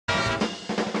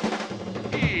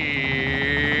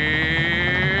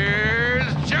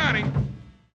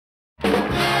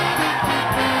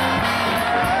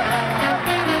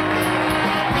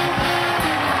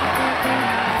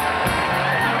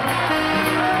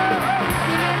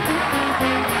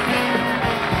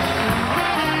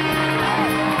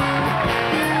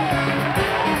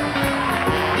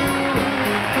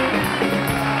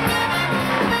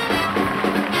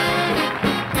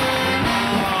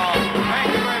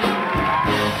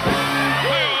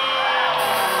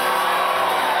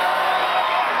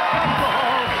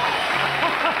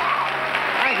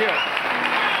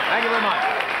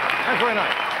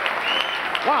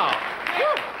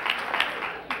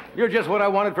You're just what I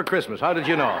wanted for Christmas. How did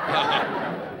you know?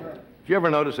 Did you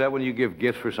ever notice that when you give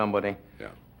gifts for somebody? Yeah.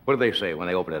 What do they say when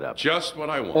they open it up? Just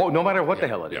what I want. Oh, no matter what the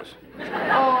hell it is.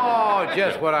 Oh,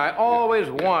 just what I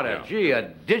always wanted. Yeah. Gee, a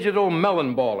digital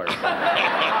melon baller.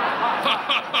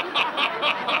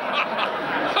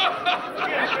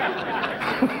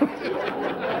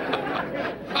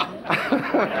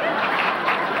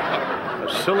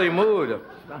 A silly mood.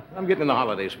 I'm getting in the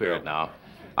holiday spirit now.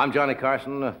 I'm Johnny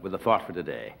Carson with a thought for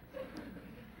today.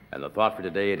 And the thought for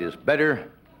today, it is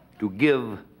better to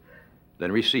give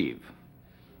than receive.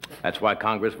 That's why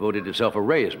Congress voted itself a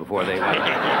raise before they... Wow.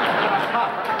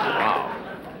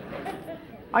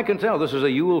 I can tell this is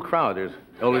a Yule crowd. There's an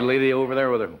elderly lady over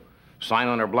there with a sign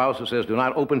on her blouse that says, "Do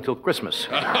not open till Christmas."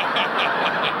 I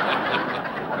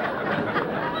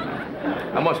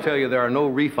must tell you, there are no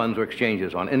refunds or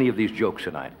exchanges on any of these jokes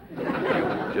tonight.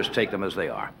 Just take them as they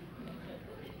are.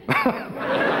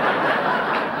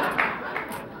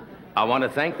 I want to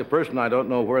thank the person, I don't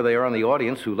know where they are in the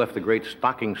audience, who left the great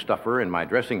stocking stuffer in my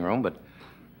dressing room, but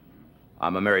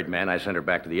I'm a married man. I sent her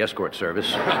back to the escort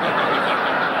service.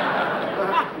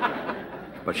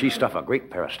 But she stuffed a great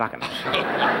pair of stockings.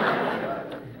 A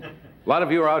lot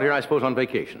of you are out here, I suppose, on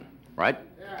vacation, right?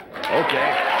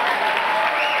 Okay.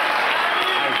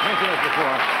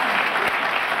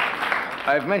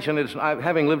 I've mentioned it before.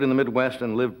 Having lived in the Midwest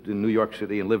and lived in New York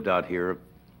City and lived out here,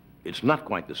 it's not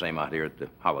quite the same out here at the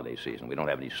holiday season. We don't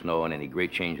have any snow and any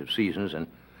great change of seasons, and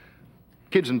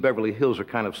kids in Beverly Hills are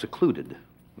kind of secluded.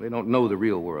 They don't know the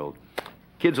real world.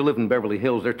 Kids who live in Beverly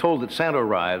Hills, they're told that Santa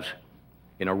arrives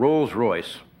in a Rolls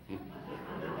Royce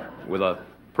with a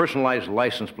personalized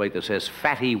license plate that says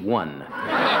Fatty 1.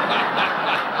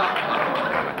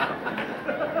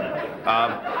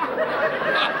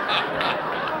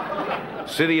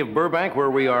 City of Burbank, where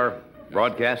we are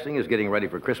broadcasting, is getting ready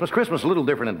for Christmas. Christmas is a little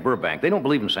different in Burbank. They don't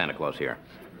believe in Santa Claus here.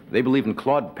 They believe in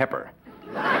Claude Pepper.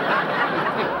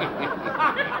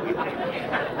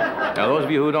 Now, those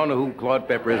of you who don't know who Claude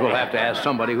Pepper is will have to ask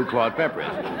somebody who Claude Pepper is.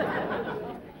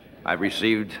 I've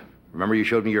received... Remember you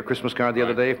showed me your Christmas card the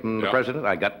other day from the president?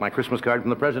 I got my Christmas card from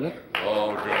the president.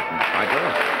 Oh, good. I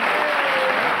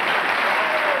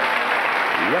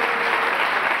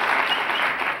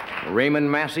do. Yep.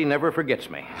 Raymond Massey never forgets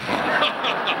me.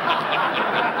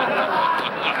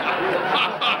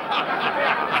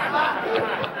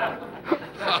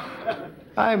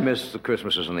 I miss the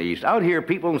Christmases in the East. Out here,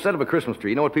 people, instead of a Christmas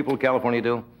tree, you know what people in California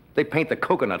do? They paint the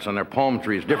coconuts on their palm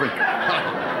trees different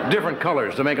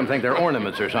colors to make them think they're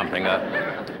ornaments or something.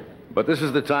 But this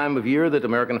is the time of year that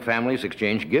American families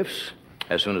exchange gifts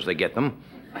as soon as they get them.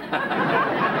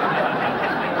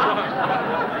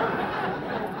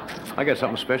 I got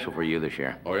something special for you this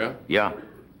year. Oh, yeah? Yeah.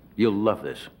 You'll love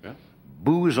this. Yeah?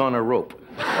 Booze on a rope.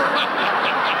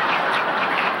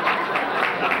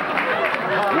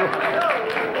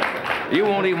 You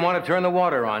won't even want to turn the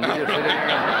water on. You just sit in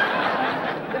there.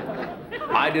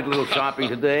 I did a little shopping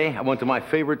today. I went to my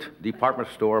favorite department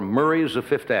store, Murray's of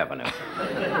Fifth Avenue.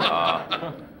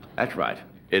 That's right.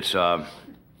 It's, well,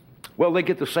 they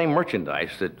get the same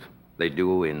merchandise that they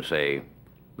do in, say,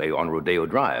 on Rodeo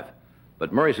Drive.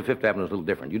 But Murray's of Fifth Avenue is a little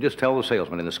different. You just tell the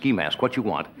salesman in the ski mask what you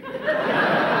want.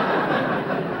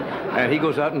 And he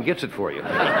goes out and gets it for you.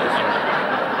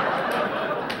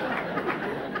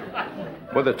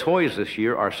 Well, the toys this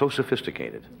year are so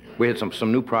sophisticated. We had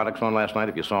some new products on last night.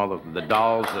 If you saw the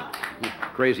dolls,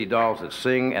 crazy dolls that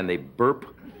sing and they burp,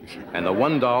 and the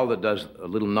one doll that does a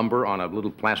little number on a little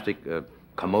plastic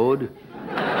commode.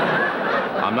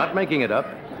 I'm not making it up.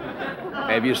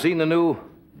 Have you seen the new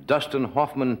Dustin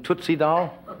Hoffman Tootsie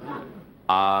doll?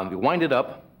 You wind it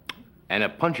up, and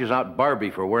it punches out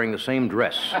Barbie for wearing the same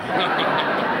dress.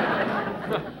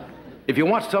 If you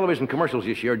watch television commercials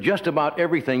this year, just about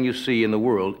everything you see in the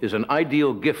world is an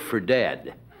ideal gift for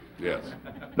Dad. Yes.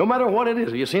 No matter what it is.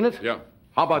 Have you seen it? Yeah.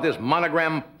 How about this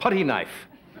monogram putty knife?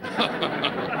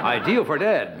 Ideal for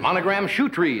Dad. Monogram shoe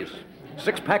trees.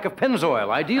 6-pack of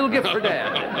Pennzoil. Ideal gift for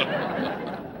Dad.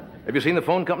 Have you seen the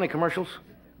phone company commercials?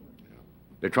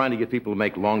 They're trying to get people to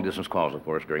make long-distance calls, of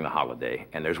course, during the holiday.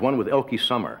 And there's one with Elkie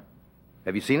Summer.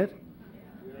 Have you seen it?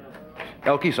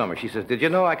 Elkie Summer. She says, "Did you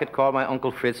know I could call my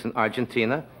Uncle Fritz in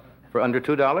Argentina for under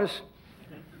 $2?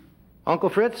 Uncle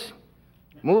Fritz,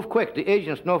 move quick. The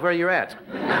agents know where you're at."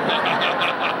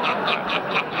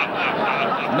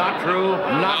 Not true.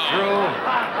 Not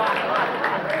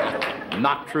true.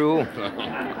 Not true.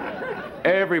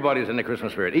 Everybody's in the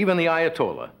Christmas spirit, even the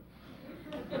Ayatollah.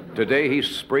 Today he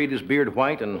sprayed his beard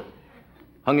white and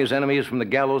hung his enemies from the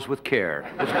gallows with care.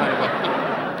 It's kind of a...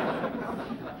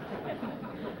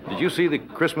 Did you see the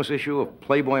Christmas issue of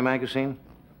Playboy magazine?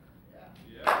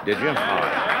 Did you? All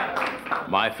right.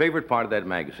 My favorite part of that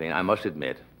magazine, I must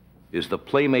admit, is the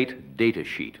Playmate data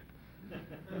sheet.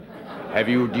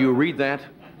 Do you read that?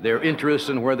 Their interests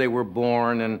and where they were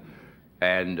born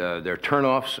and their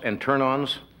turn-offs and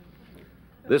turn-ons.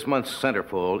 This month's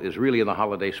centerfold is really in the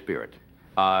holiday spirit.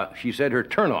 She said her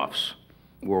turn-offs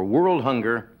were world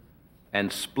hunger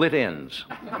and split ends.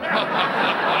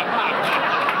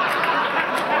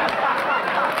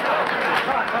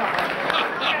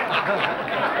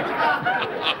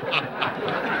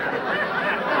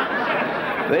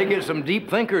 They get some deep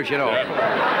thinkers, you know.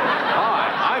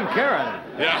 Hi, I'm Karen.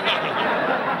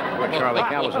 Yeah. What Charlie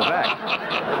Callis is back.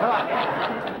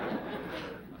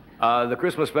 The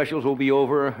Christmas specials will be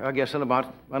over, I guess, in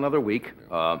about another week.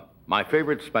 My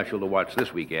favorite special to watch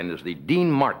this weekend is the Dean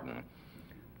Martin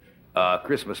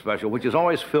Christmas special, which is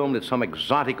always filmed at some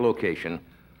exotic location,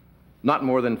 not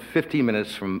more than 50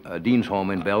 minutes from Dean's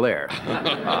home in Bel Air.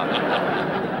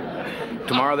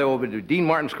 Tomorrow there will be Dean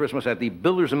Martin's Christmas at the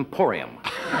Builders Emporium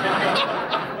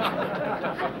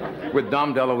with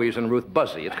Dom DeLuise and Ruth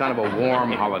Buzzy. It's kind of a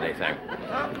warm holiday thing.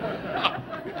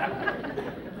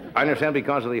 I understand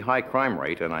because of the high crime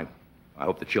rate, and I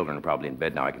hope the children are probably in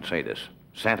bed now I can say this,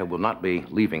 Santa will not be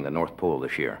leaving the North Pole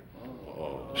this year.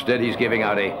 Instead, he's giving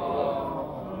out a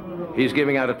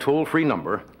toll-free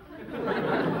number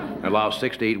and allows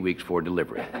 6 to 8 weeks for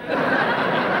delivery.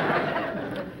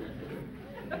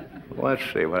 Let's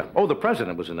see. The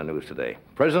president was in the news today.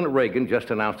 President Reagan just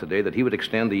announced today that he would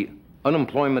extend the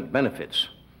unemployment benefits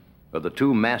of the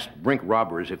 2 masked Brink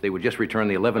robbers if they would just return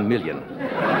the $11 million.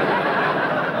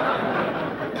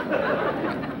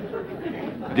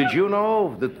 Did you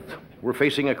know that we're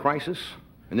facing a crisis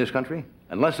in this country?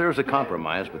 Unless there's a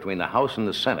compromise between the House and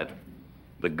the Senate,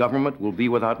 the government will be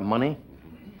without money.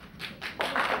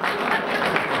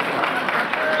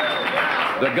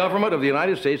 The government of the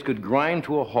United States could grind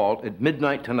to a halt at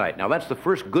midnight tonight. Now, that's the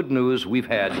first good news we've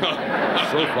had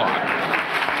so far.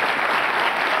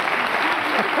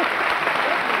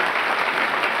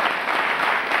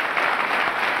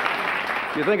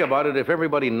 If you think about it, if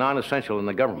everybody non-essential in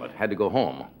the government had to go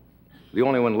home, the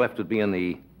only one left to be in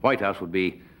the White House would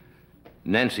be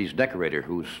Nancy's decorator,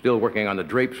 who's still working on the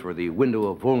drapes for the window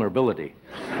of vulnerability.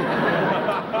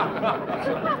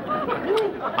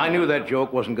 I knew that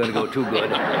joke wasn't going to go too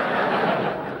good.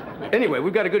 Anyway,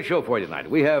 we've got a good show for you tonight.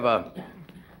 We have a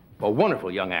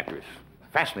wonderful young actress,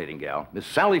 fascinating gal. Miss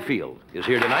Sally Field is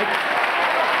here tonight.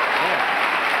 Yeah.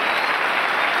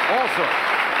 Also,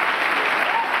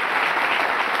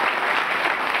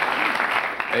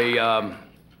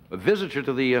 a visitor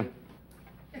to the...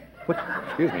 What?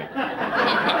 Excuse me. I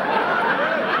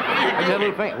got a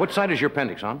little pain. What side is your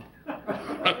appendix on?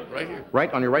 Right here.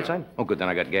 Right? On your right side? Oh, good, then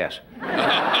I got gas.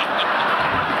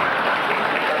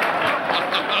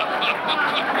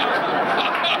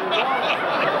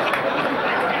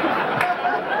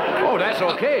 Oh, that's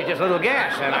okay. Just a little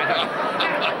gas. And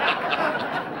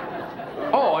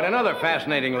Oh, and another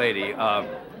fascinating lady.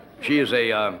 She is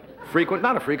a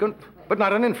not a frequent, but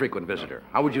not an infrequent visitor.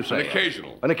 How would you say? An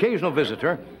occasional. An occasional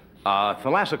visitor.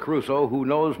 Thalassa Crusoe, who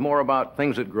knows more about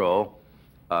things that grow.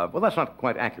 Well, that's not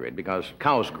quite accurate because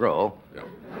cows grow. Yeah.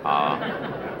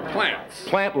 Plants.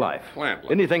 Plant life. Plant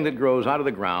life. Anything that grows out of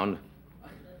the ground.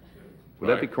 Would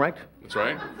that be correct? That's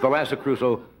right. Thalassa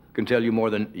Crusoe can tell you more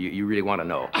than you really want to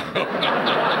know.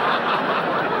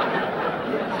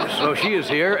 So she is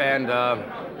here, and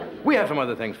we have some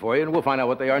other things for you, and we'll find out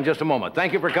what they are in just a moment.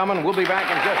 Thank you for coming. We'll be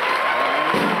back in just...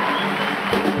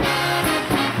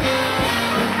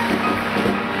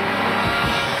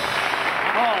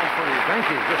 Thank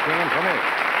you. Just came in for me.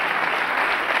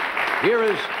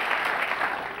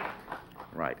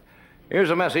 Here's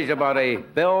a message about a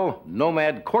Bell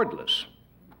Nomad cordless.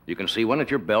 You can see one at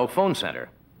your Bell phone center.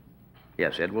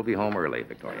 Yes, Ed will be home early,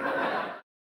 Victoria.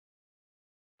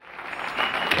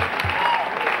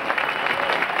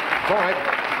 It's all right.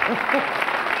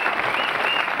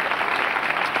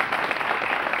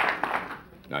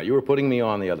 Now, you were putting me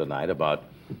on the other night about...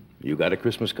 You got a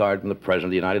Christmas card from the President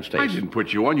of the United States. I didn't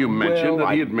put you on. You mentioned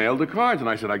that he had mailed the cards, and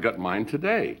I said, I got mine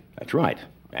today. That's right.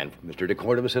 And Mr. de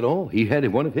Cordova said, oh, he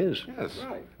had one of his. Yes.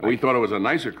 Right. And we thought it was a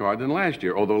nicer card than last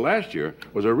year, although last year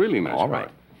was a really nice card. All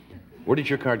right. Where did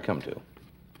your card come to?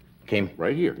 Came...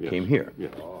 Right here, yes. Came here?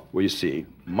 Yes. Well, you see,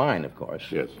 mine, of course,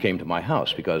 yes, came to my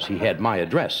house because he had my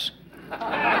address.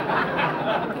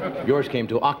 Yours came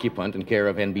to occupant in care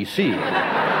of NBC.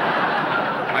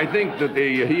 I think that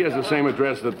he has the same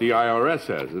address that the IRS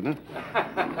has, isn't it?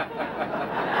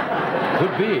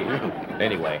 Could be.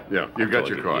 Anyway. Yeah, you got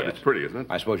your card. Yes. It's pretty, isn't it?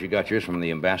 I suppose you got yours from the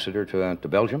ambassador to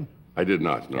Belgium? I did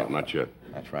not. No, not yet.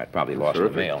 That's right. Probably lost the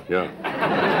mail. Yeah.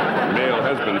 Mail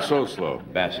has been so slow.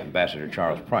 Ambassador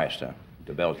Charles Price to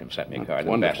Belgium sent me a card.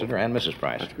 Wonderful. Ambassador and Mrs.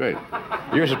 Price. That's great.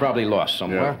 Yours is probably lost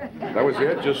somewhere. Yeah. That was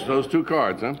it? Just those 2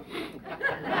 cards, huh?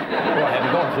 Well, I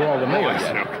haven't gone through all the mail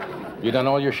yet. You done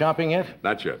all your shopping yet?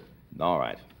 Not yet. All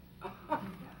right.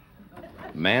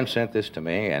 Man sent this to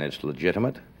me, and it's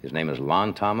legitimate. His name is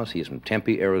Lon Thomas. He's from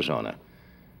Tempe, Arizona.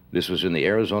 This was in the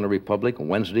Arizona Republic,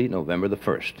 Wednesday, November the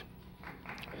 1st.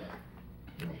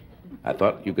 I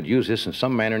thought you could use this in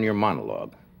some manner in your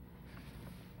monologue.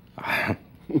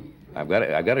 I've got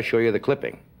to show you the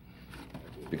clipping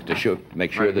to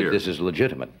make sure that this is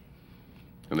legitimate.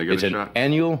 And they get it's a an shot.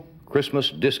 Annual Christmas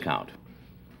discount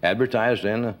advertised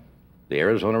in the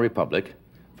Arizona Republic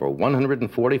for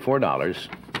 $144.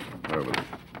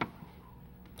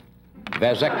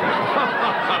 Vasectomy.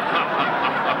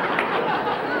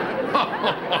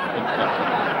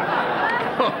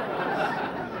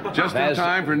 Just in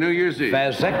time for New Year's Eve.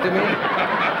 Vasectomy.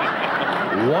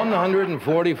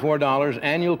 $144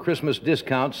 annual Christmas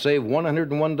discount, save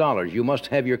 $101. You must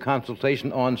have your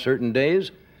consultation on certain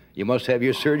days. You must have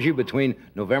your surgery between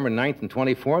November 9th and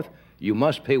 24th. You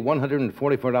must pay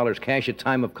 $144 cash at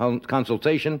time of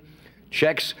consultation.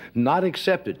 Checks not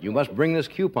accepted. You must bring this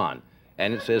coupon.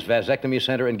 And it says Vasectomy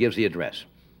Center and gives the address.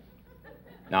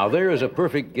 Now, there is a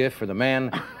perfect gift for the man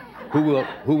who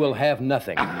will have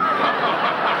nothing. I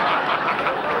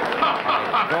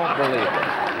don't believe it.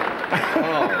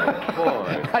 Oh,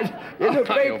 boy. In the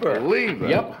paper. I don't believe it.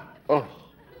 Yep. Oh.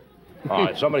 All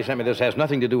right, somebody sent me this. Has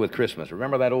nothing to do with Christmas.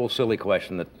 Remember that old silly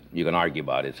question that you can argue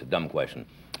about? It's a dumb question.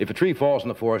 If a tree falls in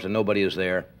the forest and nobody is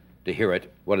there to hear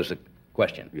it, what is the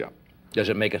question? Yeah. Does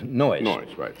it make a noise?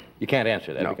 Noise, right. You can't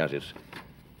answer that No. because this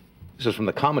is from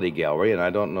the Comedy Gallery, and I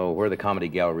don't know where the Comedy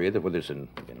Gallery is, whether it's in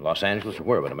Los Angeles or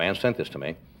where, but a man sent this to me.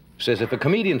 It says, if a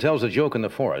comedian tells a joke in the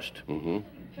forest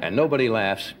and nobody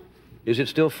laughs, is it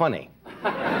still funny?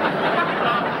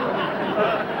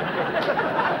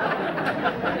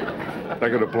 That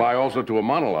could apply also to a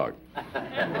monologue.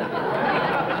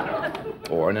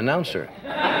 Or an announcer.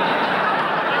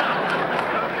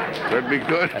 That'd be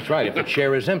good. That's right, if the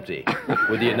chair is empty,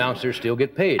 would the announcer still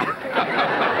get paid? All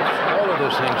of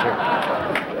those things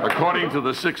are... According to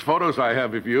the 6 photos I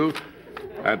have of you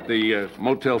at the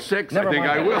Motel 6, Never I think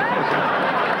mind. I will.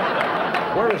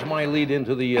 Where is my lead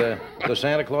into the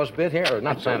Santa Claus bit here? Or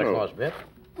not Santa Claus bit?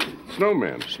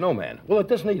 Snowman. Snowman. Well, it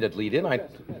doesn't need a lead in. Well,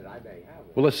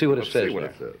 let's see what it says. See what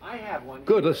there. it says. I have one.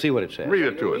 Good, let's see what it says. Read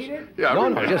it to us. Yeah, No,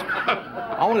 read no, it. just...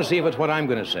 I want to see if it's what I'm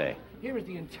going to say. Here is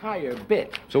the entire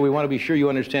bit. So we want to be sure you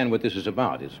understand what this is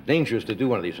about. It's dangerous to do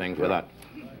one of these things without...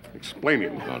 Explain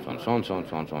it.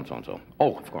 So.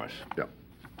 Oh, of course. Yeah.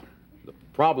 The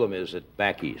problem is that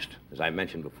back east, as I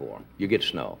mentioned before, you get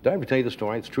snow. Did I ever tell you the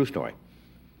story? It's a true story.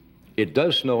 It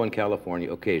does snow in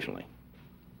California occasionally.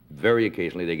 Very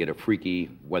occasionally, they get a freaky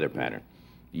weather pattern.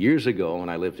 Years ago, when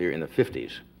I lived here in the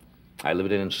 50s, I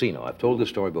lived in Encino. I've told this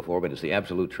story before, but it's the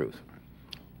absolute truth.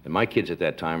 And my kids at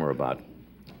that time were about,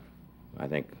 I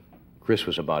think, Chris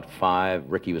was about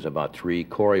 5, Ricky was about 3,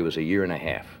 Corey was a year and a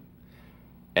half.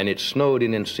 And it snowed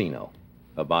in Encino,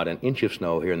 about an inch of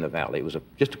snow here in the valley. It was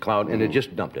just a cloud, and it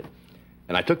just dumped it.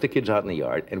 And I took the kids out in the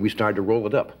yard, and we started to roll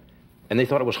it up. And they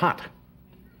thought it was hot.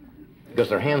 Because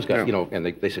their hands got, and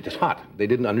they said, it's hot. They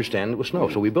didn't understand it was snow.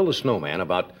 So we built a snowman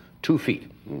about 2 feet.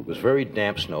 It was very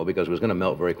damp snow because it was going to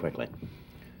melt very quickly. And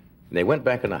they went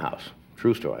back in the house.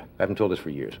 True story. I haven't told this for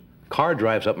years. Car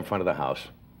drives up in front of the house,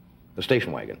 the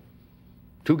station wagon.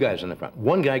 2 guys in the front.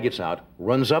 One guy gets out,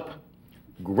 runs up,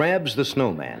 grabs the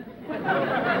snowman,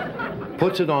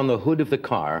 puts it on the hood of the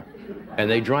car, and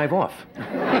they drive off.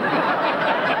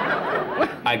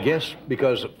 I guess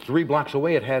because 3 blocks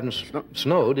away it hadn't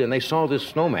snowed, and they saw this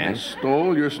snowman. They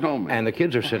stole your snowman. And the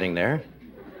kids are sitting there.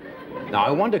 Now,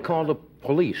 I wanted to call the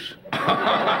police.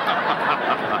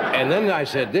 And then I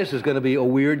said, this is going to be a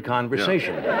weird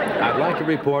conversation. Yeah. I'd like to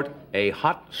report a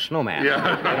hot snowman.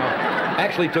 Yeah.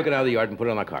 Actually took it out of the yard and put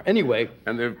it on the car. Anyway.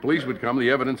 And the police would come, the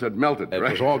evidence had melted, It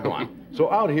right? was all gone.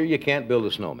 So out here, you can't build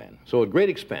a snowman. So at great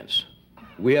expense,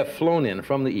 we have flown in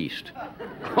from the east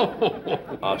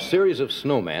a series of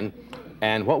snowmen,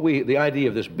 and the idea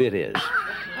of this bit is...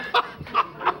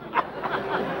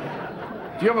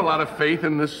 Do you have a lot of faith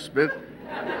in this bit?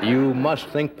 You must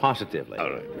think positively.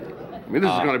 All right. I mean,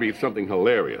 this is going to be something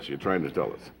hilarious you're trying to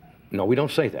tell us. No, we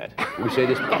don't say that. We say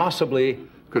this possibly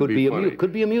Could be funny.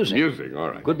 could be amusing. Amusing,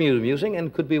 all right. Could be amusing,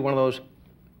 and could be one of those,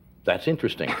 that's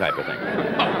interesting type of thing.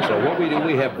 So what we do,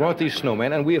 we have brought these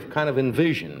snowmen, and we have kind of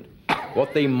envisioned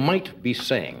what they might be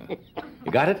saying.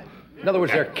 You got it? In other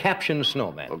words, they're captioned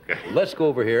snowmen. Okay. Let's go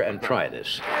over here and try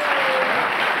this.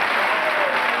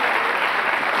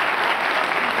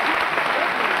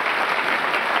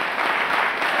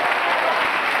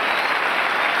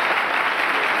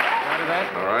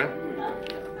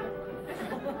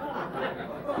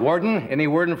 Warden, any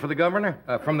word for the governor?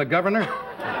 From the governor?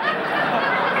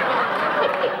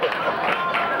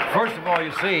 First of all,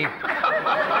 you see,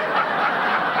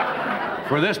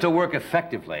 for this to work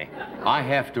effectively, I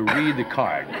have to read the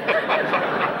card.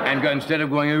 And instead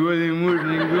of going, you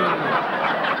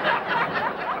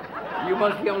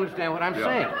must understand what I'm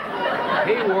saying.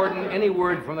 Hey, Warden, any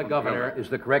word from the governor is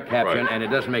the correct caption, and it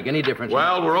doesn't make any difference.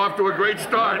 Well, we're off to a great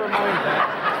start. Never mind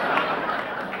that.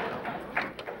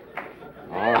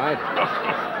 All right.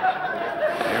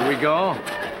 Here we go.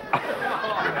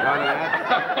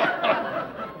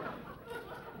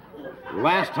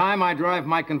 Last time I drive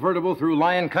my convertible through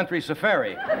Lion Country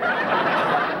Safari. That's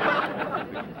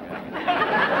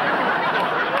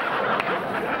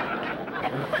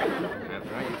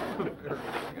right.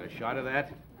 Got a shot of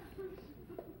that.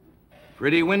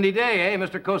 Pretty windy day, eh,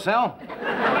 Mr. Cosell?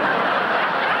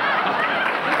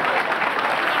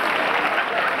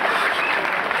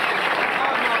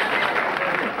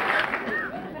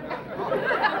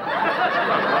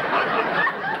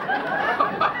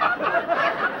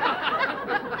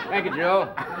 Thank you, Joe.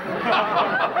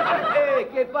 Hey,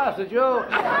 ¿qué pasa, Joe?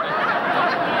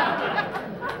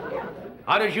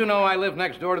 How did you know I live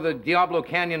next door to the Diablo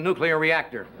Canyon nuclear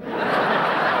reactor?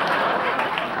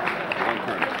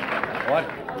 What?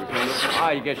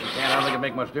 I guess you can. I don't think it'll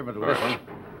make much difference with this one.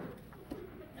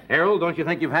 Harold, don't you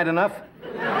think you've had enough?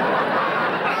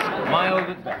 Mild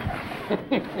at best.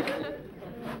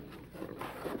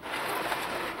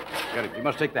 You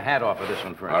must take the hat off of this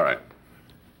one first. All right.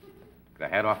 The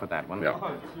hat off of that one. Yeah.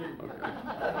 Okay.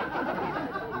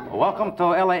 Welcome to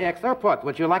LAX Airport.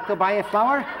 Would you like to buy a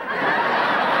flower?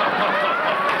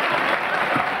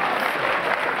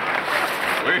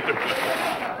 Wait a minute.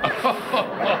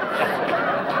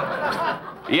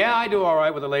 Yeah, I do all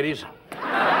right with the ladies.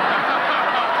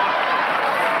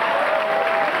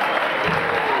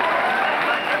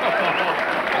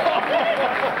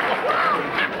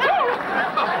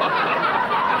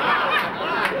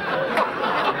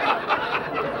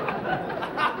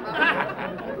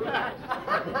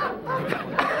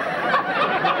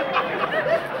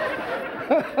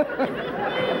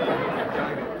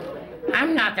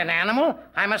 I'm not an animal.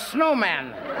 I'm a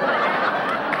snowman.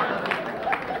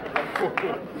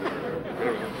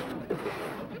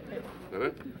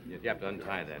 You have to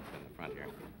untie that from the front here.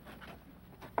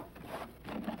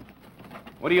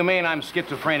 What do you mean I'm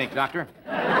schizophrenic, Doctor?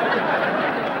 All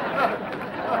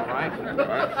right.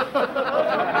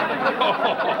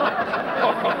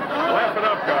 Laugh it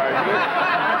up, guys.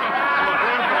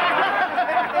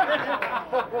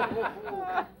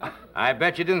 I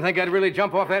bet you didn't think I'd really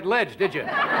jump off that ledge, did you?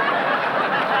 Okay.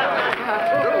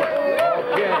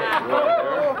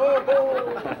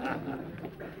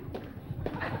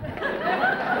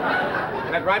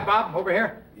 Is that right, Bob? Over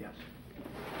here? Yes.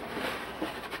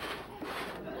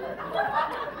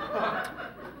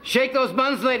 Shake those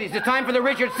buns, ladies. It's time for the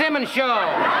Richard Simmons Show.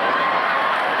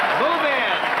 Move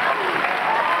in.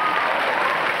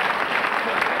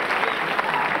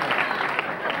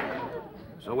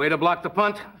 So, way to block the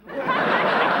punt.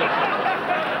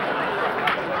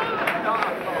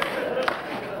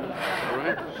 All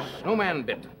right. Snowman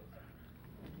bit.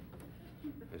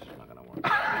 This is not going to work.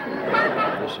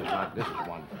 This is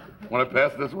one. Want to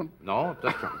pass this one? No,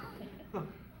 that's right.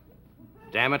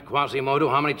 Damn it, Quasimodo,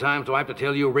 how many times do I have to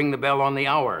tell you ring the bell on the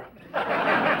hour?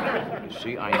 You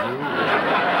see, I knew.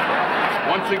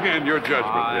 Once again, your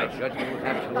judgment, yes. Judgment was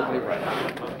absolutely right.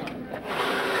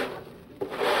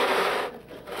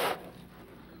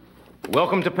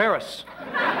 Welcome to Paris.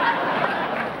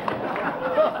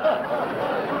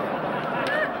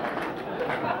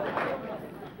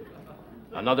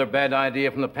 Another bad idea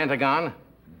from the Pentagon.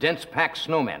 Dense packed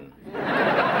snowmen.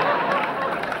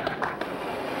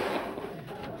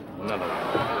 Another one.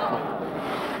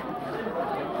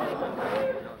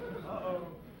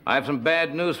 I have some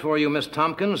bad news for you, Miss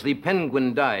Tompkins. The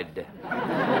penguin died.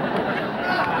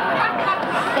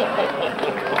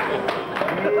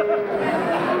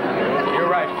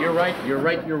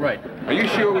 You're right. Are you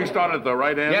sure we started at the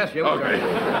right end? Yes, you Okay.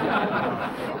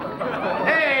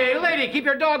 Hey, lady, keep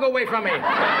your dog away from me.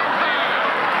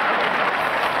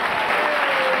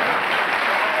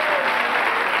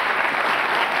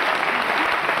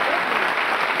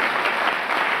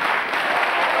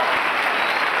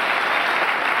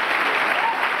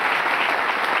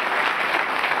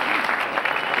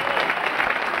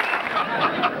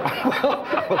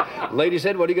 Lady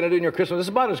said, what are you going to do in your Christmas? This is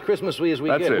about as Christmas-y as we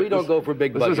That's get. it. We don't go for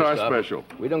big budget This is our stuff. special.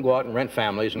 We don't go out and rent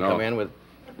families and No. come in with,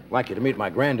 like you to meet my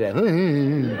granddad.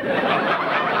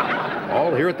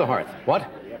 All here at the hearth. What?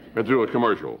 Let's do a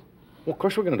commercial. Well, of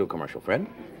course we're going to do a commercial, Fred.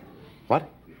 What?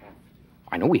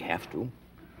 I know we have to.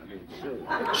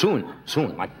 Soon,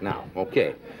 like now.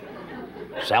 Okay.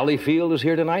 Sally Field is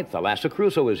here tonight. Thalassa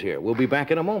Crusoe is here. We'll be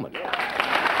back in a moment.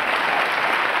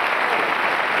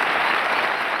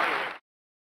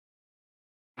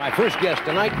 My first guest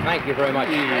tonight, thank you very much.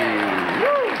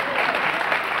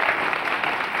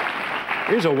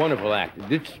 Here's a wonderful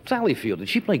actor. Sally Field, did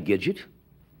she play Gidget?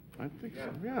 I think so,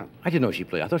 yeah. I didn't know she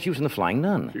played. I thought she was in The Flying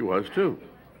Nun. She was, too.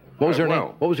 What was her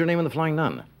name? What was her name in The Flying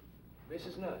Nun?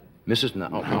 Mrs. Nutt. Mrs.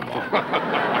 Nutt. Oh, come on.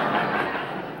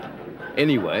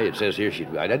 Anyway, it says here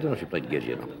I didn't know she played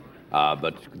Gidget.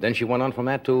 But then she went on from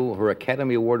that to her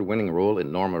Academy Award-winning role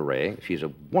in Norma Ray. She's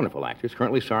a wonderful actress,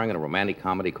 currently starring in a romantic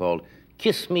comedy called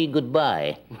Kiss Me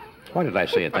Goodbye. Why did I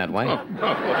say it that way?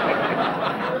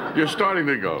 You're starting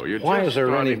to go.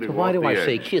 Why do I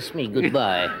say kiss me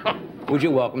goodbye? Would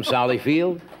you welcome Sally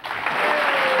Field?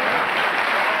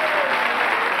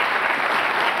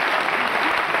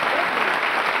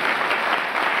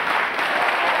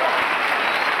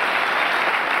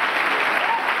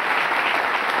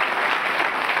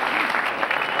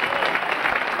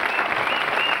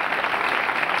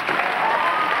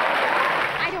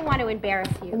 Embarrass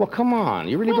you. Well, come on.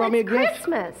 You really brought me a gift? It's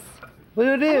Christmas.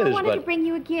 Well, it is, I wanted to bring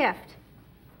you a gift.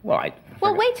 Well,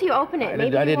 wait till you open it.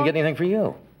 I didn't get anything for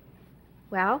you.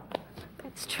 Well,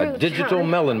 that's true. A digital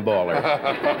melon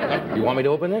baller. You want me to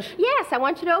open this? Yes, I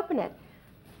want you to open it.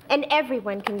 And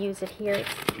everyone can use it here. It's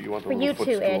Do you want for you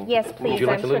too, Ed. Yes, please. Would you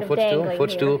like I'm the little sort of footstool? dangling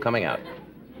Footstool here. coming out.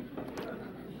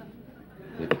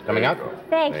 Coming out?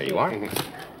 Thank There you. you are.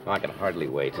 I can hardly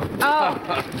wait.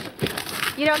 Oh.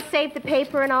 You don't save the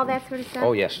paper and all that sort of stuff?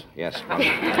 Oh, yes.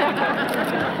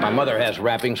 My mother has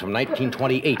wrappings from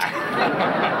 1928.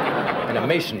 In a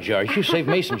mason jar. She saved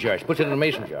mason jars. Puts it in a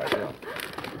mason jar. Yeah.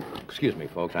 Excuse me,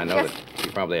 folks. I know Just that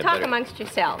you probably have talk better amongst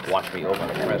yourselves. watch me open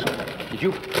the present. Did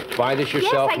you buy this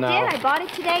yourself now? Yes, I did. I bought it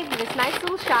today from this nice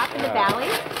little shop in the valley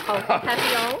called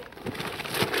Papillon.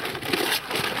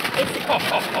 It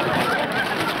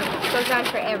goes on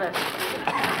forever.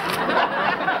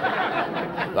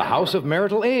 The House of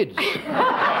Marital Aids.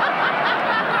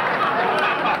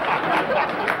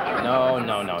 No.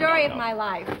 Story of my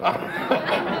life.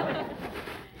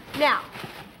 Now,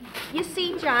 you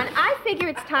see, John, I figure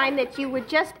it's time that you would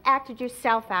just acted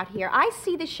yourself out here. I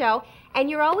see the show, and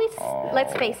you're always,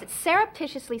 let's face it,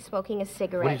 surreptitiously smoking a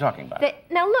cigarette. What are you talking about?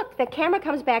 Now, look, the camera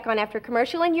comes back on after a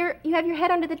commercial, and you have your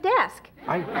head under the desk.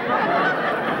 I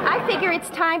figure it's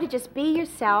time to just be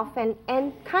yourself and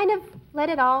kind of let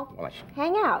it all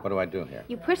hang out. What do I do here?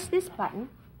 You push this button,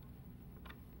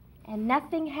 and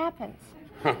nothing happens.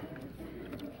 Wait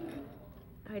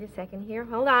a second here.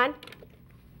 Hold on.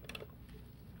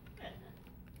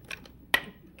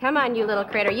 Come on, you little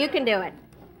critter. You can do it.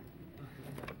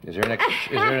 Is there an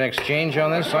exchange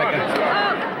on this? Oh,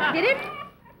 did it?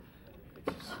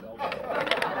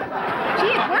 Gee,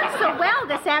 it worked so well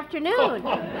this afternoon.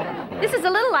 This is a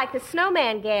little like the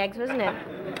snowman gags, wasn't it?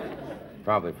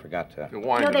 Probably forgot to.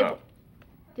 Wind it up.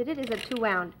 Did it? Is it too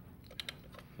wound?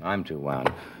 I'm too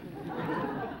wound.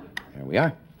 There we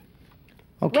are.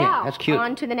 Okay, well, that's cute.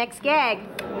 On to the next gag.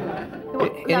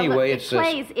 Anyway, it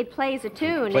plays a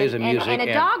tune. Plays a music and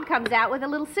a dog comes out with a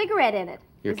little cigarette in it.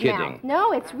 You're his mouth. kidding.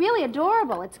 No, it's really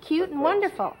adorable. It's cute and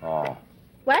wonderful. Oh.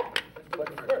 What?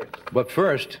 But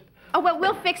first. Oh, well,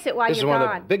 we'll fix it while This is you're one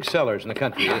gone. of the big sellers in the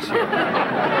country this year. We'll be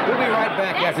right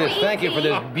back after this. Thank you for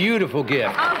this beautiful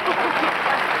gift.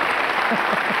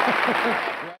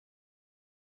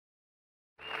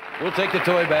 We'll take the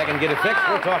toy back and get it fixed.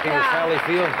 We're talking with Sally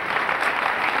Field.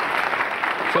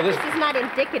 So this is not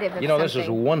indicative of this is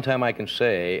one time I can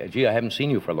say, gee, I haven't seen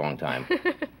you for a long time.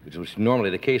 Which was normally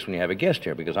the case when you have a guest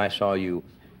here, because I saw you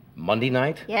Monday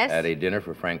night at a dinner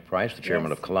for Frank Price, the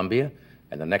chairman of Columbia.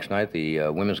 And the next night, the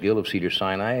Women's Guild of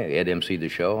Cedars-Sinai, Ed emceed the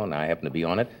show, and I happened to be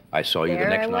on it. I saw you the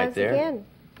next night there. Again.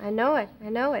 I know it,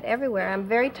 everywhere. I'm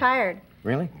very tired.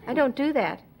 Really? I don't do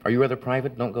that. Are you rather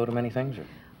private, don't go to many things? Or?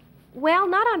 Well,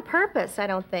 not on purpose, I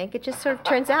don't think. It just sort of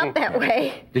turns out that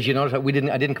way. Did you notice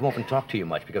I didn't come up and talk to you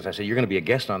much because I said, you're going to be a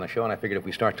guest on the show, and I figured if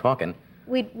we start talking,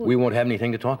 we won't have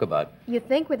anything to talk about. You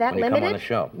think we're that when limited? You come on the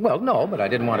show. Well, no, but I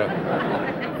didn't want to,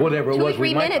 whatever it was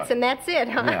we might 2 or 3 minutes and that's it,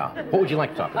 huh? Yeah. What would you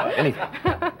like to talk about? Anything.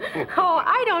 Oh,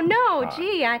 I don't know.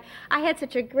 Gee, I had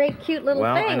such a great, cute little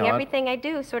thing. I know. Everything I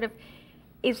do sort of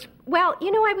is, well,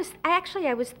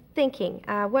 I was thinking,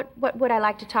 what would I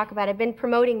like to talk about? I've been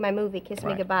promoting my movie, Kiss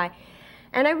Me Goodbye.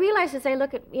 And I realized as I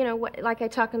look at, like I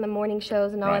talk on the morning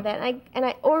shows and all of that,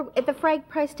 or at the Frank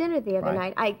Price dinner the other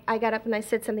night, I got up and I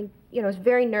said something, I was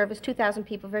very nervous, 2,000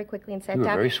 people very quickly and sat down. You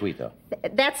were very sweet, though.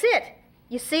 That's it.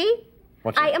 You see?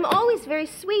 What's I that? am always very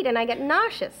sweet, and I get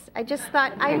nauseous. I just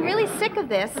thought, I'm really sick of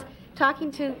this,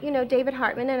 talking to, David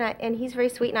Hartman, and he's very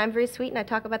sweet, and I'm very sweet, and I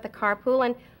talk about the carpool,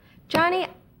 and Johnny,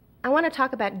 I want to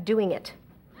talk about doing it.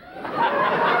 I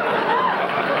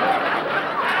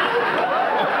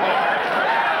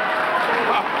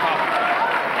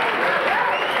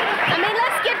mean,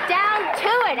 let's get down to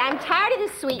it. I'm tired of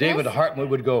this sweetness. David Hartman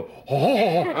would go,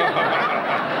 oh.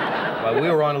 Well, we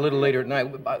were on a little later at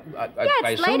night. I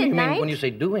it's assume late at you mean night. when you say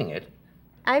doing it.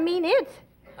 I mean it.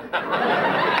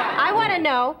 I want to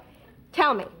know,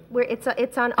 tell me,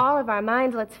 it's on all of our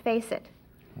minds, let's face it.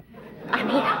 I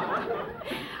mean,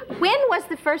 when was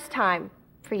the first time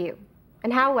for you?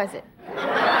 And how was it?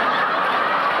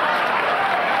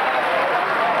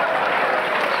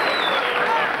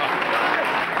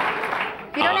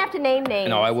 You don't have to name names.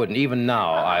 No, I wouldn't. Even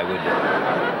now, I would.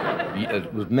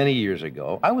 It was many years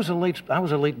ago. I was a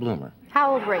late bloomer.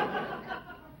 How old were you?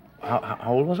 How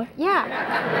old was I? Yeah.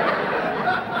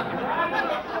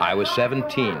 I was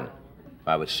 17.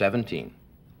 I was 17.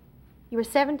 You were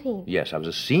 17. Yes, I was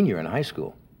a senior in high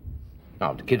school.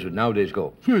 Now, the kids would nowadays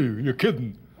go, hey, you're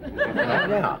kidding.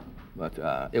 Yeah, but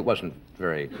it wasn't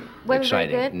very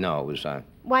exciting. Very good? No, it was...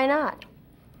 Why not?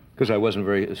 Because I wasn't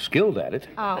very skilled at it.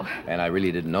 Oh. And I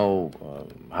really didn't know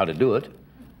how to do it,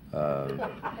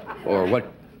 or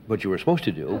what you were supposed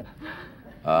to do.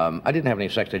 I didn't have any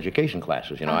sex education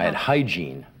classes, I had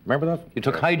hygiene. Remember that? You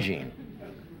took hygiene.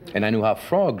 And I knew how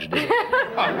frogs did it.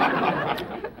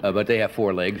 But they have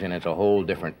 4 legs, and it's a whole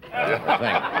different thing.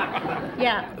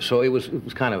 Yeah. So it was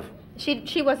kind of...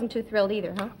 She wasn't too thrilled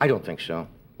either, huh? I don't think so,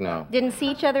 no. Didn't see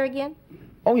each other again?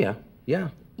 Oh, yeah, yeah.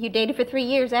 You dated for 3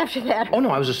 years after that. Oh, no,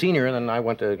 I was a senior, and then I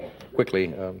went to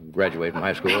quickly graduate from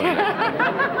high school.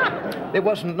 And it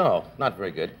wasn't, no, not very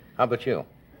good. How about you,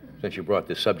 since you brought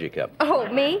this subject up? Oh,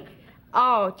 me?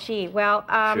 Oh, gee, well,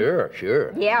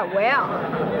 Sure. Yeah, well,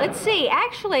 let's see.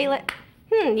 Actually,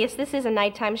 yes, this is a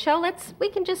nighttime show. We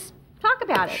can just talk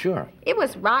about it. Sure. It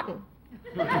was rotten.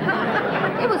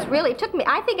 It was really,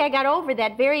 I think I got over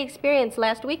that very experience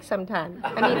last week sometime.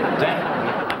 I mean,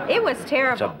 it was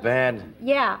terrible. It's a bad...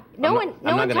 Yeah. No one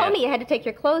told me you had to take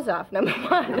your clothes off, number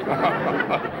one.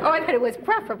 Oh, I thought it was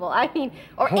preferable. I mean,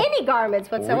 or any garments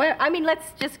whatsoever. I mean,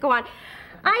 let's just go on.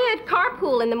 I had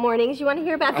carpool in the mornings. You want to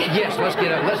hear about that? Yes, let's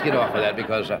get off of that,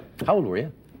 because... how old were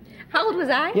you? How old was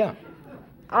I? Yeah.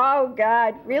 Oh,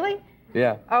 God. Really?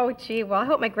 Yeah. Oh, gee. Well, I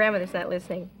hope my grandmother's not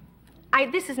listening.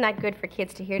 This is not good for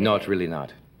kids to hear today. No, it's really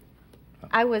not.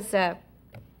 I was,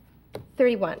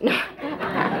 31.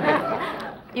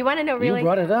 You want to know really? You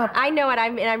brought it up. I know it.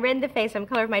 I'm red in the face. I'm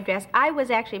color of my dress. I was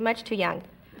actually much too young.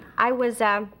 I was,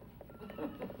 14.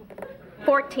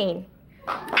 14?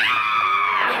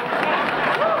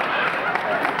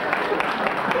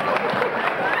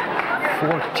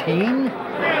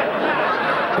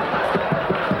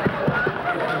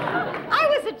 I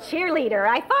was a cheerleader.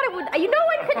 I thought it would, no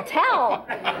one could tell.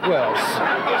 Well,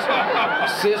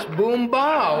 sis boom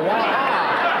bow.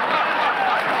 Wow.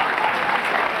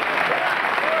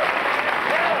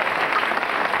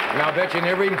 Now, I bet you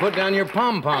never even put down your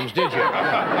pom-poms, did you?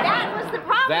 That was the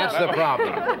problem. That's the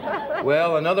problem.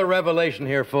 Well, another revelation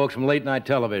here, folks, from late night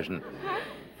television.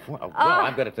 Well,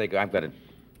 I've got to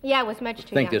Yeah, it was much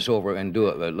too think young. this over and do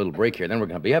a little break here. Then we're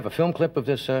going to... You have a film clip of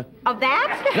this? Of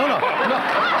that? No.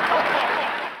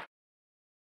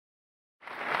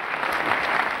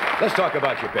 Let's talk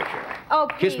about your picture. Oh,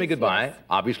 Kiss Me please, Goodbye, yes.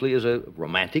 obviously, is a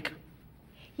romantic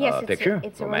picture.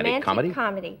 It's a romantic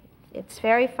comedy. It's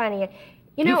very funny.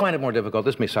 Do you find it more difficult?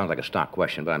 This may sound like a stock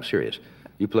question, but I'm serious.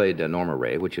 You played Norma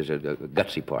Ray, which is a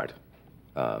gutsy part.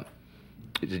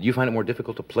 Did you find it more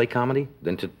difficult to play comedy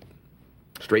than to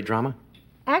straight drama?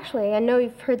 Actually, I know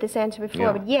you've heard this answer before,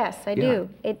 Yeah. but yes, I do.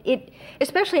 It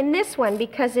especially in this one,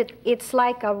 because it's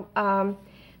like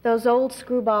those old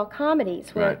screwball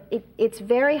comedies where Right. it's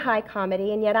very high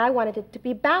comedy, and yet I wanted it to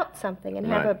be about something and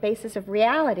have Right. a basis of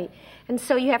reality. And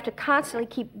so you have to constantly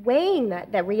keep weighing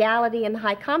that reality and the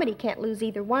high comedy can't lose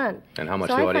either one. And how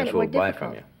much So the I find audience it more will buy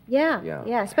difficult. from you.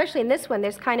 Yeah. Especially in this one,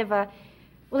 there's kind of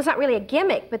it's not really a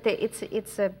gimmick, but it's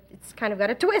kind of got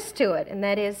a twist to it, and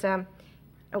that is,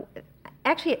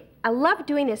 actually, I love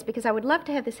doing this because I would love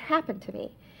to have this happen to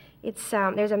me.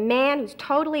 There's a man who's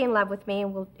totally in love with me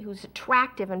and who's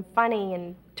attractive and funny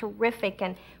and terrific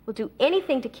and will do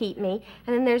anything to keep me.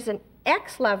 And then there's an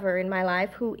ex-lover in my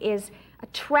life who is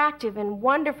attractive and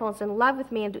wonderful and is in love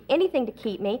with me and do anything to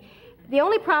keep me. The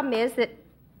only problem is that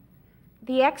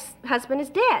the ex-husband is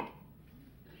dead.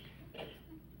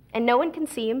 And no one can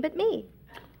see him but me.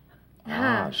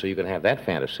 So you can have that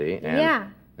fantasy and, Yeah.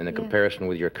 and the comparison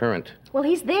with your current... Well,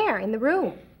 he's there in the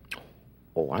room.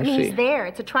 Oh, I I mean, see. he's there.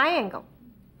 It's a triangle.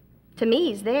 To me,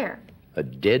 he's there. A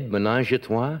dead menage a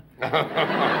trois? That's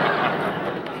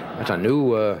a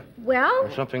new,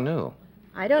 Well, something new.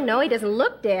 I don't know. He doesn't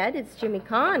look dead. It's Jimmy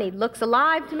Caan. He looks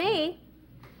alive to me.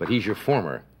 But he's your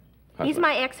former husband. He's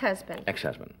my ex-husband,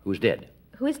 Ex-husband, who's dead.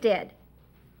 who is dead.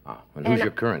 Ah, and who's And,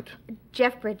 your current?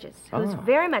 Jeff Bridges, who's Ah.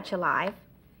 very much alive.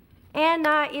 And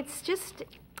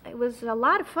it was a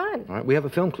lot of fun. All right, we have a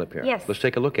film clip here. Yes. Let's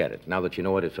take a look at it, now that you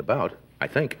know what it's about, I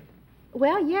think.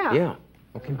 Well, yeah. Yeah.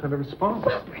 What kind of response?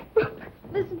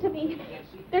 Listen to me.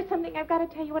 There's something I've got to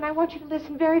tell you, and I want you to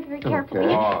listen very, very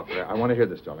carefully. Oh, I want to hear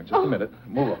this, darling. Just a minute.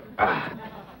 Move on.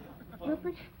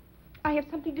 Rupert, I have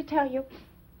something to tell you,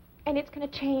 and it's going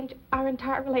to change our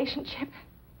entire relationship.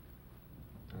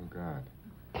 Oh, God.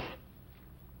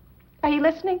 Are you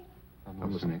listening?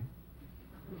 I'm listening.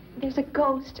 There's a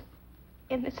ghost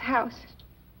in this house.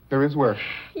 There is where?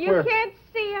 You Where? can't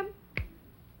see him.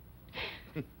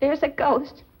 There's a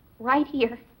ghost right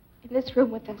here in this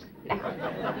room with us now.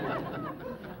 Are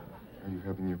you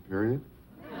having your period?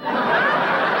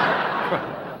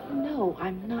 No,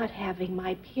 I'm not having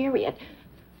my period.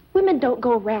 Women don't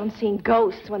go around seeing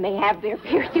ghosts when they have their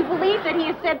period. You believe that he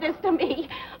has said this to me?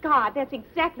 God, that's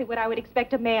exactly what I would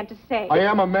expect a man to say. I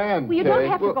am a man. Well, you don't Kay.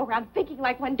 have to go around thinking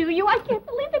like one, do you? I can't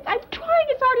believe it. I'm trying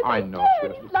as hard as I I know, can.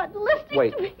 sweetheart. He's not listening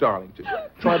Wait, to me. darling,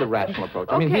 try the rational approach.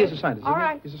 I mean, he is a scientist, All isn't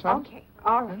right. he? He's a scientist. Okay,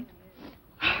 all right.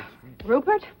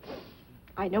 Rupert,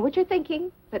 I know what you're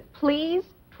thinking, but please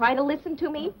try to listen to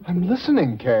me. I'm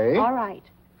listening, Kay. All right.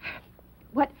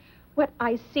 What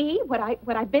I see, what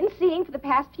I've been seeing for the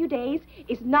past few days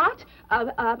is not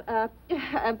a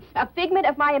figment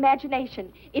of my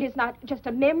imagination. It is not just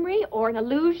a memory or an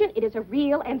illusion. It is a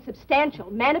real and substantial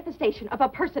manifestation of a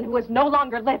person who is no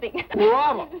longer living.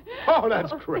 Bravo. Oh,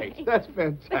 that's great. That's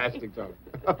fantastic, darling.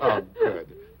 Oh, good.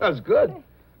 That's good.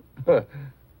 I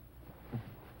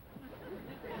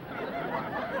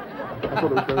thought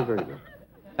it was very, very good.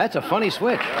 That's a funny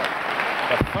switch.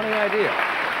 A funny idea.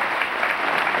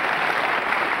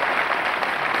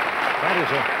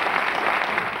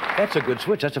 That's a good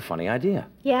switch. That's a funny idea.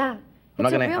 Yeah. I'm not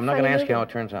It's a going real to funny ask you movie. how it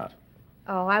turns out.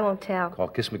 Oh, I won't tell.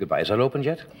 Called Kiss Me Goodbye. Is that opened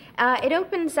yet? It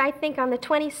opens, I think, on the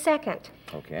 22nd.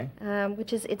 Okay.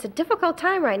 It's a difficult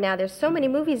time right now. There's so many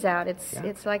movies out.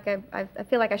 It's like I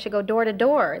feel like I should go door to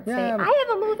door and say, Yeah. I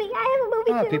have a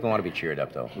movie too. People want to be cheered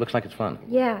up, though. Looks like it's fun.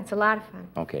 Yeah, it's a lot of fun.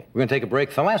 Okay. We're going to take a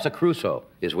break. Thalassa Crusoe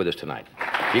is with us tonight.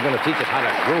 You're going to teach us how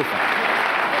to grow fast.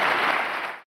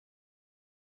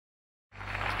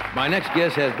 My next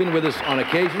guest has been with us on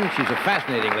occasion. She's a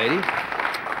fascinating lady.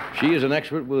 She is an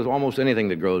expert with almost anything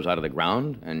that grows out of the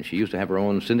ground, and she used to have her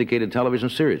own syndicated television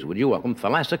series. Would you welcome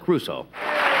Thalassa Crusoe?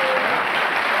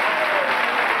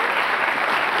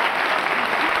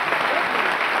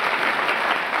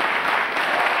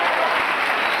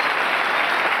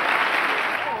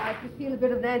 I could feel a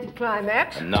bit of an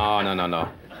anticlimax. No.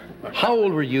 How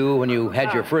old were you when you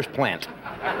had your first plant?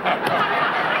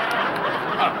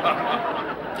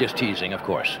 Just teasing, of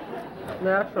course.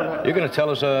 Naturally. You're going to tell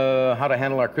us how to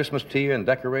handle our Christmas tree and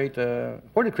decorate.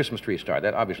 Where did Christmas trees start?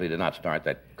 That obviously did not start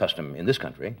that custom in this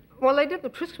country. Well, they did. The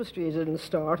Christmas trees didn't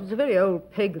start. It's a very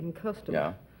old pagan custom.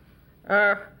 Yeah.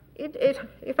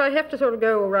 If I have to sort of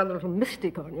go rather a little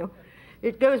mystic on you,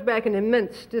 it goes back an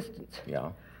immense distance.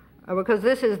 Yeah. Because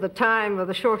this is the time of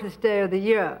the shortest day of the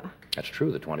year. That's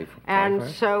true, the 20th. And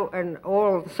so, and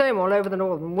all the same all over the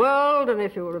northern world, and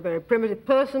if you were a very primitive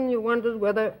person, you wondered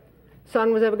whether the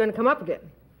sun was ever going to come up again.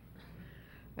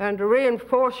 And to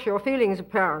reinforce your feelings,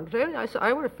 apparently,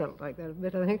 I would have felt like that a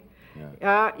bit, I think,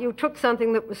 you took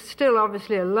something that was still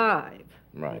obviously alive.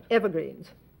 Right. Evergreens,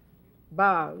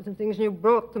 boughs, and things, and you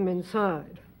brought them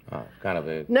inside. Oh, kind of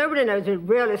a... Nobody knows it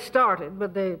really started,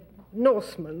 but the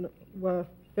Norsemen were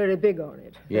very big on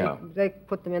it. Yeah. They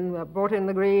put them in, brought in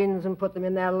the greens and put them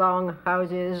in their long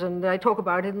houses, and they talk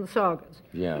about it in the sagas.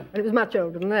 Yeah. And it was much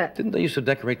older than that. Didn't they used to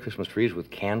decorate Christmas trees with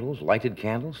candles, lighted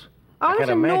candles? Oh, I that's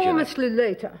can't imagine enormously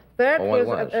later. That Oh, it was,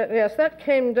 was? yes, that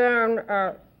came down,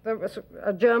 there was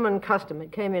a German custom.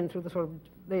 It came in through the sort of,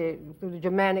 through the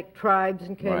Germanic tribes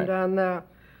and came Right. down there.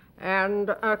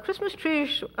 And Christmas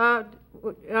trees, do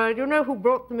you know who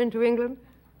brought them into England?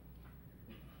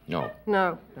 No.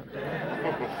 No.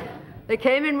 They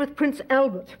came in with Prince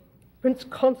Albert, Prince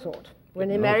Consort, when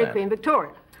he Didn't know married that. Queen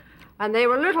Victoria. And they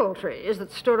were little trees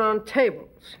that stood on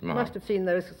tables. You Uh-huh. must have seen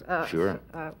those Sure.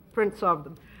 prints of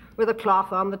them, with a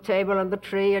cloth on the table and the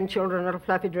tree and children in little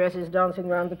fluffy dresses dancing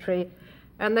around the tree.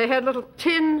 And they had little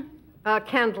tin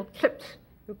candle clips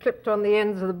you clipped on the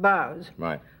ends of the boughs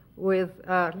Right. with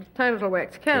tiny little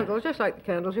wax candles, just like the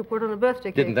candles you put on a birthday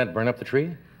cake. Didn't that burn up the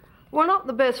tree? Well, not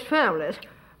the best families,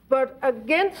 but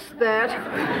against that,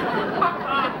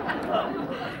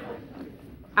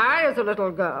 I, as a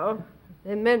little girl,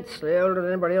 immensely older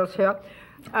than anybody else here,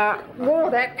 wore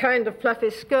that kind of fluffy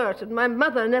skirt, and my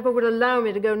mother never would allow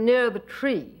me to go near the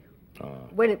tree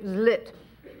when it was lit.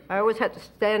 I always had to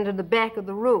stand in the back of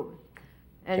the room.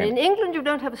 And in England, you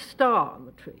don't have a star on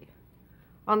the tree.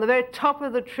 On the very top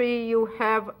of the tree, you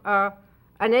have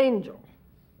an angel,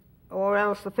 or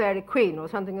else the fairy queen, or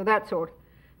something of that sort.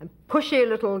 And pushy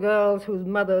little girls whose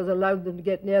mothers allowed them to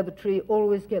get near the tree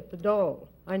always get the doll.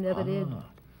 I never did.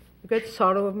 The great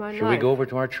sorrow of my life. Shall we go over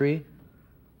to our tree?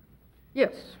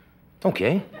 Yes.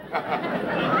 Okay.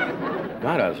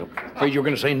 God, I was afraid you were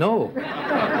going to say no.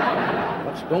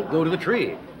 Let's don't go to the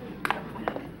tree.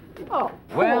 Oh,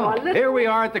 Well, here we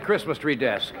are at the Christmas tree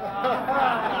desk.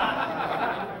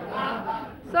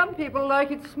 Some people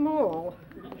like it small.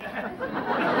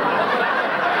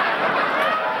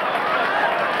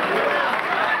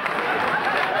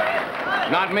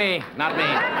 Not me, not me.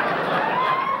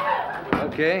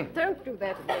 Okay. Don't do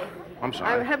that again. I'm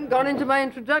sorry. I haven't gone into my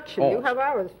introduction. Oh. You have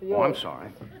hours for yours. Oh, I'm sorry.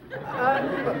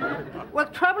 Well,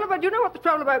 you know what the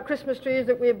trouble about Christmas trees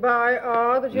that we buy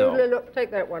are? That No. usually look,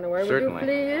 take that one away, Certainly. would you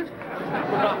please?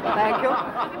 Thank you.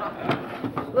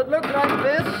 That look like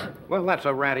this. Well, that's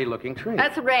a ratty-looking tree.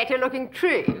 That's a ratty-looking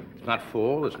tree. It's not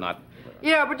full, it's not...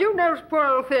 Yeah, but you know, poor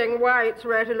old thing, why it's a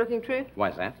ratty-looking tree?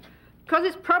 Why's that? Because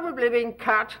it's probably been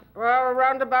cut, well,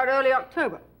 around about early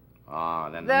October. Ah,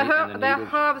 then They're the they're needles...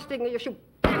 harvesting, you should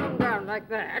put them down like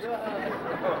that.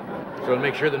 So to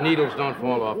make sure the needles don't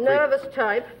fall off. Nervous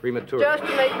type. Premature. Just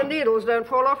to make the needles don't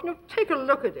fall off. Now, take a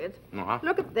look at it. Uh-huh.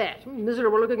 Look at that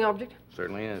miserable-looking object.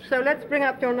 Certainly is. So let's bring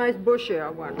up your nice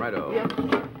bushier one. Righto. Yeah.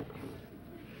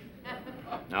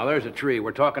 Now, there's a tree.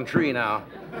 We're talking tree now.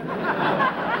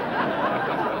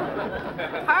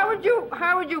 How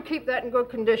would you keep that in good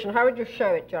condition? How would you show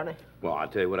it, Johnny? Well, I'll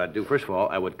tell you what I'd do. First of all,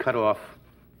 I would cut off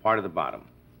part of the bottom.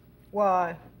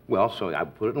 Why? Well, so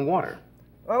I'd put it in water.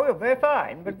 Oh, well, very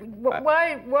fine. But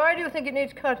why do you think it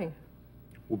needs cutting?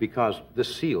 Well, because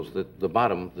this seals, the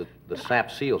bottom, the sap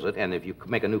seals it, and if you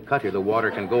make a new cut here, the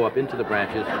water can go up into the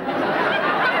branches. What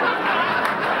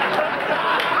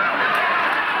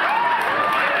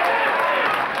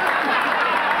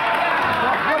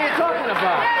are you talking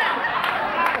about?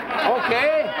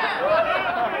 Okay.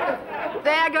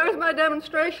 There goes my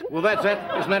demonstration. Well,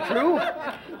 isn't that true?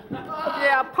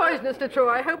 Yeah, poisonously true.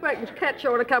 I hope I can catch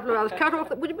you in a couple of hours. Cut off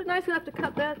the... Would you be nice enough to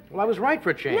cut that? Well, I was right for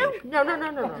a change. No.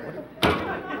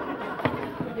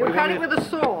 You cut it with a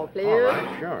saw, please. All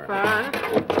right, sure. Fine.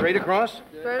 Straight across?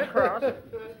 Straight across.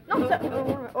 No,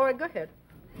 sir. All right, go ahead.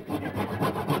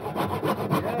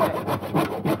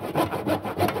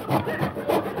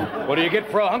 What do you get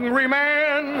for a hungry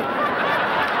man?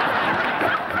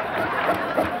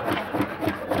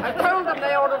 I told them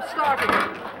they ought to have started.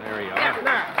 There you Yeah, are.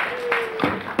 now.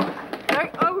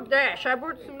 Oh, dash. I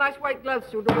brought some nice white gloves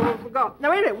to the wall. Forgot.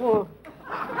 Now, wait a minute. Whoa.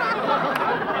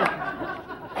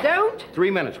 Don't.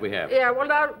 3 minutes we have. Yeah, well,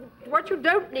 now, what you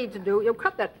don't need to do, you'll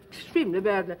cut that extremely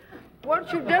badly.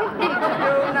 What you don't need to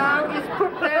do now is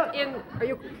put that in.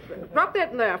 You drop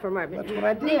that in there for a moment. That's what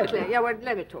I did. Neatly. Yeah, well,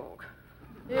 let me talk.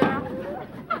 Yeah.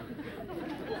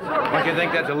 Don't you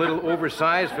think that's a little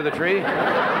oversized for the tree?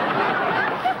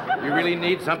 You really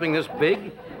need something this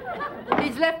big?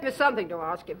 He's left me something to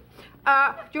ask him.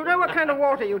 Do you know what kind of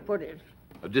water you put in?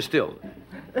 Distilled.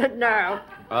 No.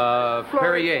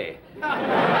 Perrier.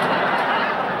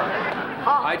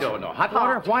 I don't know. Hot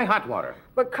water? Why hot water?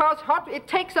 Because it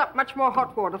takes up much more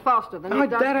hot water faster than it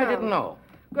does That I cold. didn't know.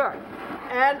 Good.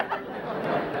 And...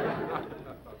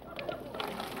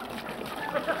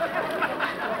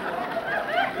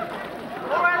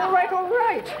 all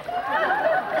right.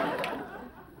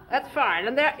 That's fine.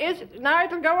 And there is... Now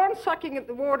it'll go on sucking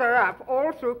the water up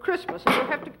all through Christmas. And you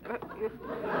have to... you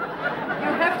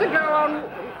have to go on...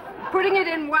 Putting it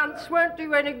in once won't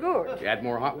do any good. Add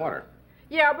more hot water.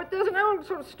 Yeah, but there's an old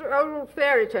sort of old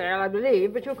fairy tale, I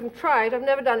believe, but you can try it. I've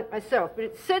never done it myself, but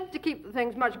it's said to keep the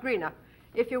things much greener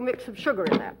if you mix some sugar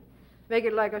in there. Make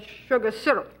it like a sugar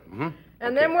syrup. Mm-hmm.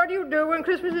 And then what do you do when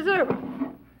Christmas is over?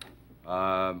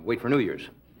 Wait for New Year's.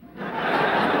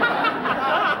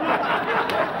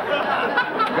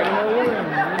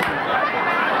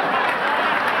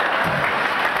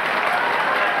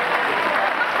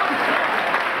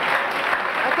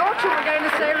 I thought you were going to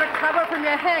say recover from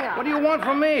your hang-up. What do you want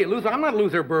from me, Luther? I'm not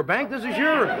Luther Burbank. This is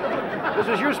your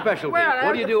specialty. Well,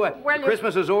 what do you do? well,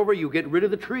 Christmas is over, you get rid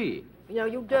of the tree. No,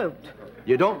 you don't.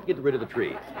 You don't get rid of the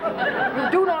tree. You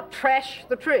do not trash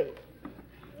the tree.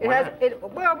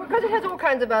 Well, because it has all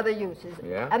kinds of other uses.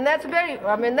 Yeah? And that's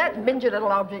I mean, that mingy little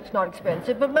object's not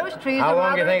expensive, but most trees How are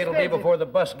long do you rather think it'll be expensive. before the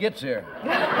bus gets here?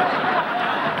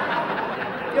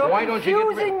 You're Why don't you get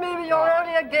confusing me, you're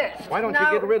only a guest. Why don't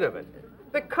Now, you get rid of it?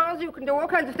 Because you can do all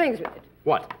kinds of things with it.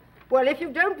 What? Well, if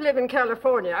you don't live in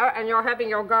California and you're having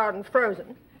your garden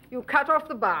frozen, you cut off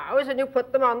the boughs and you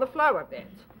put them on the flower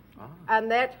beds. And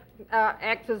that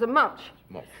acts as a mulch.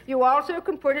 Mulch. You also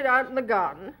can put it out in the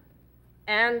garden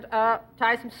and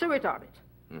tie some suet on it.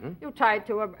 Mm-hmm. You tie it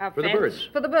to a For the fence birds.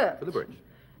 For the birds. For the birds.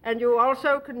 And you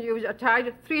also can use tie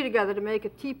the three together to make a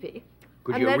teepee.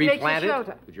 Could and you that makes a replant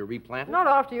shelter. it? Could you replant it? Not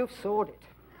after you've sawed it.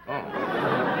 Oh.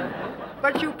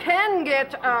 But you can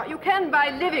buy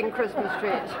living Christmas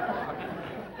trees.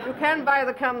 You can buy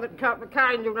the kind,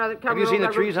 you know, that come Have you seen the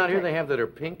along trees roots out here and they have that are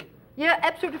pink? Yeah,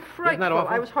 absolutely frightful. awful?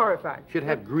 I was horrified. Should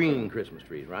have green Christmas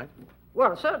trees, right?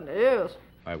 Well, it certainly is.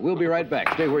 All right, we'll be right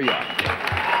back. Stay where you are.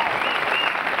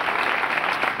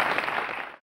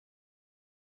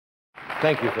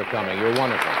 Thank you for coming. You're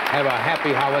wonderful. Have a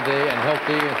happy holiday and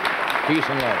healthy peace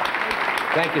and love.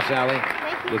 Thank you, Sally.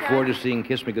 Thank you, Look John. forward to seeing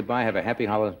Kiss Me Goodbye. Have a happy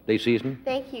holiday season.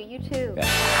 Thank you. You too.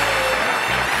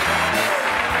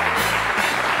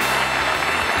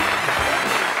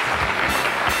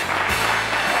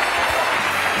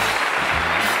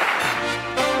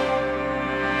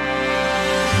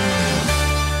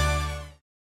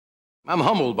 I'm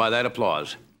humbled by that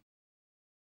applause.